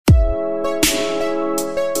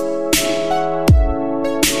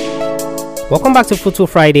Welcome back to Football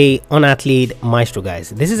Friday on Athlete Maestro, guys.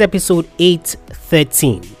 This is episode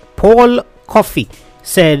 813. Paul Coffey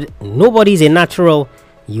said, nobody's a natural.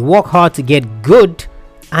 You work hard to get good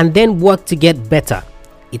and then work to get better.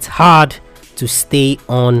 It's hard to stay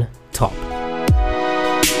on top.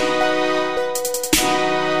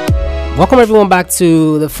 Welcome everyone back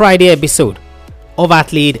to the Friday episode of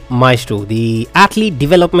Athlete Maestro, the athlete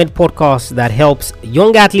development podcast that helps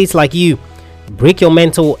young athletes like you break your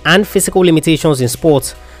mental and physical limitations in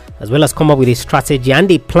sports, as well as come up with a strategy and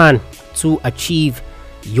a plan to achieve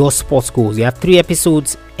your sports goals. You have 3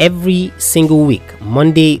 episodes every single week: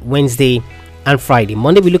 Monday, Wednesday, and Friday.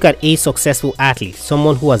 Monday, we look at a successful athlete,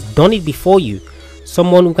 someone who has done it before you,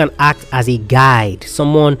 someone who can act as a guide,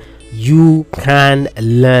 someone you can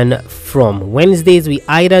learn from. Wednesdays, we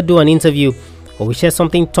either do an interview or we share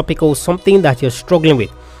something topical, something that you're struggling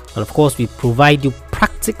with. And of course, we provide you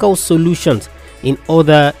practical solutions in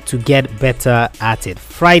order to get better at it.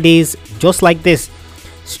 Fridays, just like this,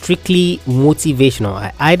 strictly motivational.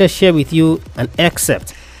 I either share with you an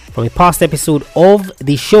excerpt from a past episode of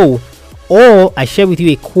the show, or I share with you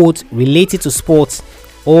a quote related to sports,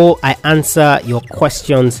 or I answer your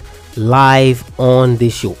questions live on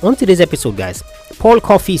this show. On today's episode, guys, Paul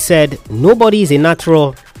Coffey said, nobody is a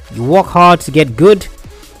natural. You work hard to get good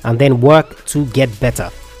and then work to get better.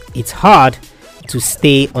 It's hard to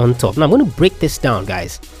stay on top. Now I'm going to break this down,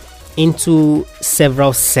 guys, into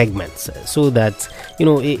several segments so that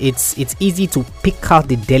it's easy to pick out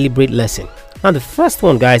the deliberate lesson. Now the first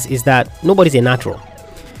one, guys, is that nobody's a natural.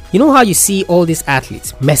 You know how you see all these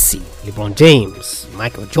athletes, Messi, LeBron James,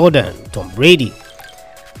 Michael Jordan, Tom Brady,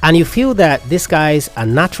 and you feel that these guys are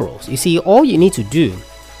naturals. You see, all you need to do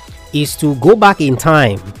is to go back in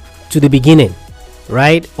time to the beginning,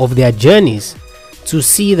 right, of their journeys to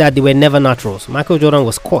see that they were never naturals. Michael Jordan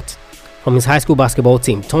was cut from his high school basketball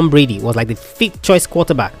team. Tom Brady was like the 5th choice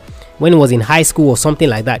quarterback when he was in high school or something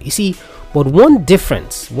like that. You see, but one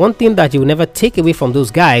difference, one thing that you will never take away from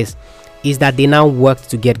those guys is that they now worked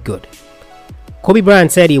to get good. Kobe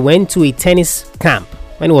Bryant said he went to a tennis camp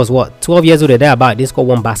when he was 12 years old or thereabout. They scored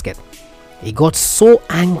 1 basket. He got so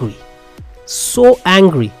angry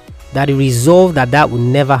that he resolved that would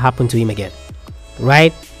never happen to him again,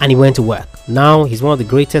 right? And he went to work. Now he's one of the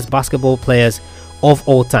greatest basketball players of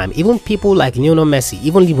all time. Even people like Lionel Messi,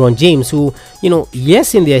 even LeBron James, who,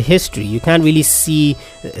 yes, in their history, you can't really see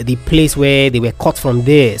the place where they were cut from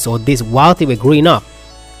this or this while they were growing up.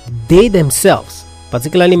 They themselves,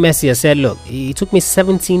 particularly Messi, has said, look, it took me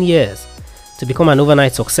 17 years to become an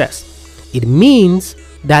overnight success. It means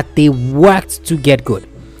that they worked to get good.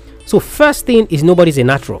 So first thing is, nobody's a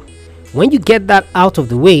natural. When you get that out of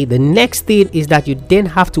the way, the next thing is that you then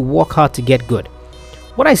have to work hard to get good.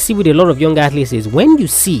 What I see with a lot of young athletes is when you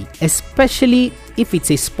see, especially if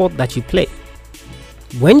it's a sport that you play,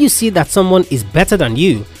 when you see that someone is better than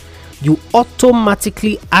you, you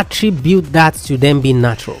automatically attribute that to them being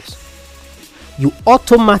naturals. You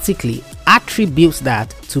automatically attribute that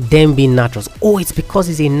to them being naturals. Oh, it's because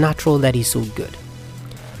he's a natural that he's so good.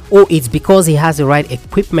 Oh, it's because he has the right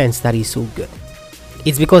equipment that he's so good.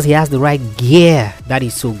 It's because he has the right gear that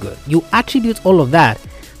is so good. You attribute all of that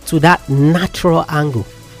to that natural angle.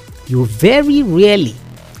 You very rarely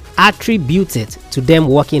attribute it to them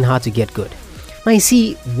working hard to get good. Now you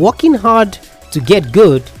see, working hard to get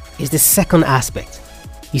good is the second aspect.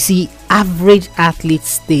 You see, average athletes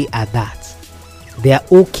stay at that. They are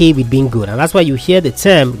okay with being good. And that's why you hear the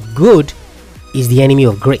term good is the enemy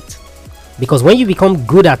of great. Because when you become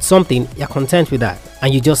good at something, you're content with that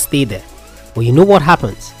and you just stay there. But you know what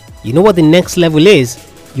happens? You know what the next level is?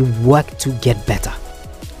 You work to get better.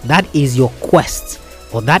 That is your quest,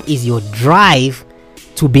 or that is your drive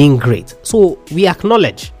to being great. So we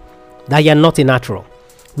acknowledge that you're not a natural.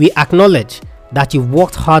 We acknowledge that you've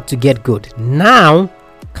worked hard to get good. Now,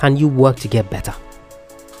 can you work to get better?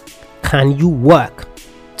 Can you work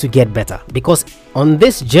to get better? Because on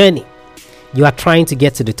this journey, you are trying to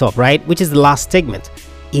get to the top, right? Which is the last segment.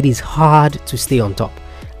 It is hard to stay on top.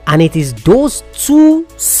 And it is those 2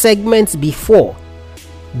 segments before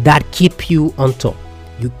that keep you on top.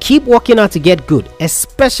 You keep working hard to get good,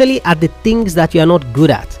 especially at the things that you are not good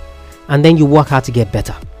at. And then you work hard to get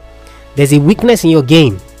better. There's a weakness in your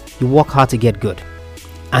game. You work hard to get good.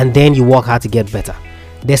 And then you work hard to get better.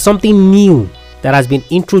 There's something new that has been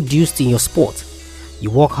introduced in your sport. You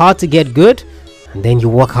work hard to get good. And then you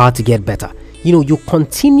work hard to get better. You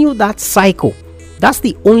continue that cycle. That's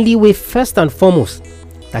the only way, first and foremost,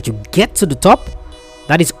 that you get to the top.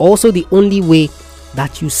 That is also the only way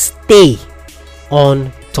that you stay on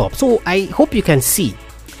top. So I hope you can see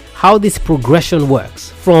how this progression works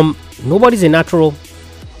from nobody's a natural,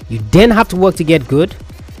 You then have to work to get good.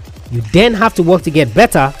 You then have to work to get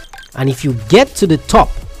better. And if you get to the top,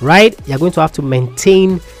 right, you're going to have to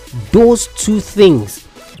maintain those two things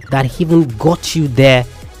that even got you there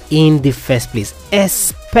in the first place,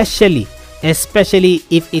 especially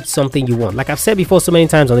if it's something you want. Like I've said before so many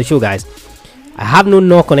times on the show, guys, I have no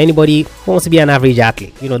knock on anybody who wants to be an average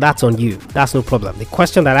athlete. That's on you. That's no problem. The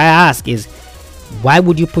question that I ask is, why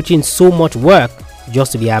would you put in so much work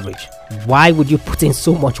just to be average? Why would you put in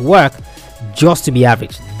so much work just to be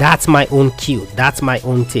average? That's my own cue. That's my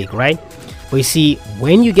own take, right? But you see,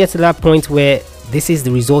 when you get to that point where this is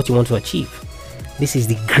the result you want to achieve, this is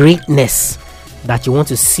the greatness that you want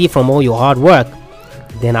to see from all your hard work,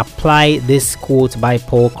 then apply this quote by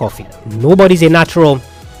Paul Coffey. Nobody's a natural.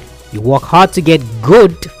 You work hard to get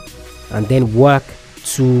good, and then work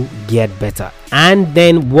to get better, and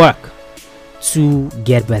then work to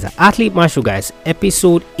get better. Athlete Maestro, guys,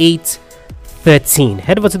 episode 813.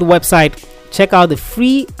 Head over to the website, check out the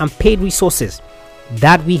free and paid resources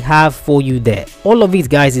that we have for you there. All of it,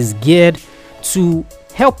 guys, is geared to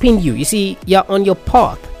helping you. You see, you're on your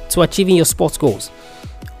path to achieving your sports goals.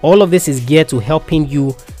 All of this is geared to helping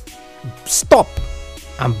you stop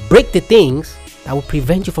and break the things that will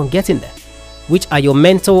prevent you from getting there, which are your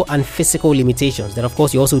mental and physical limitations. Then, of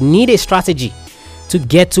course, you also need a strategy to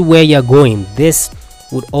get to where you're going. This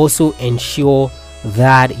would also ensure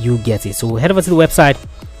that you get it. So head over to the website,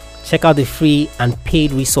 check out the free and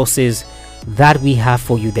paid resources that we have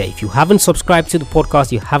for you there. If you haven't subscribed to the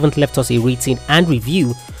podcast, you haven't left us a rating and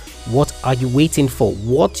review, what are you waiting for?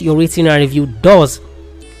 What your rating and review does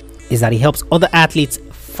is that it helps other athletes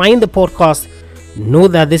find the podcast, know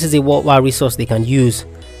that this is a worldwide resource they can use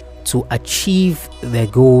to achieve their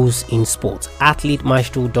goals in sports.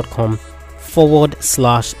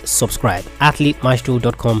 athletemaestro.com/subscribe.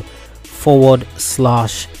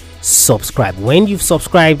 athletemaestro.com/subscribe. When you've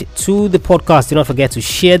subscribed to the podcast, do not forget to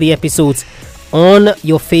share the episodes on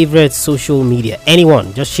your favorite social media.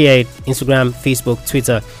 Anyone, just share it. Instagram, Facebook,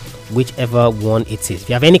 Twitter, whichever one it is. If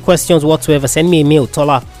you have any questions whatsoever, send me a mail,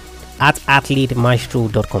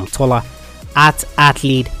 tola@athletemaestro.com.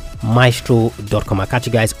 tola@athletemaestro.com. I'll catch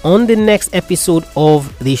you guys on the next episode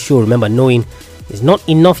of the show. Remember, knowing is not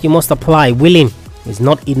enough, you must apply. Willing is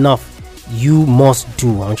not enough, you must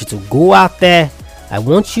do. I want you to go out there. I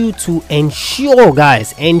want you to ensure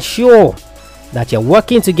that you're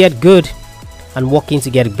working to get good and working to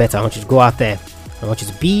get better. I want you to go out there. I want you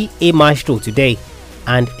to be a maestro today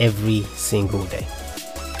and every single day.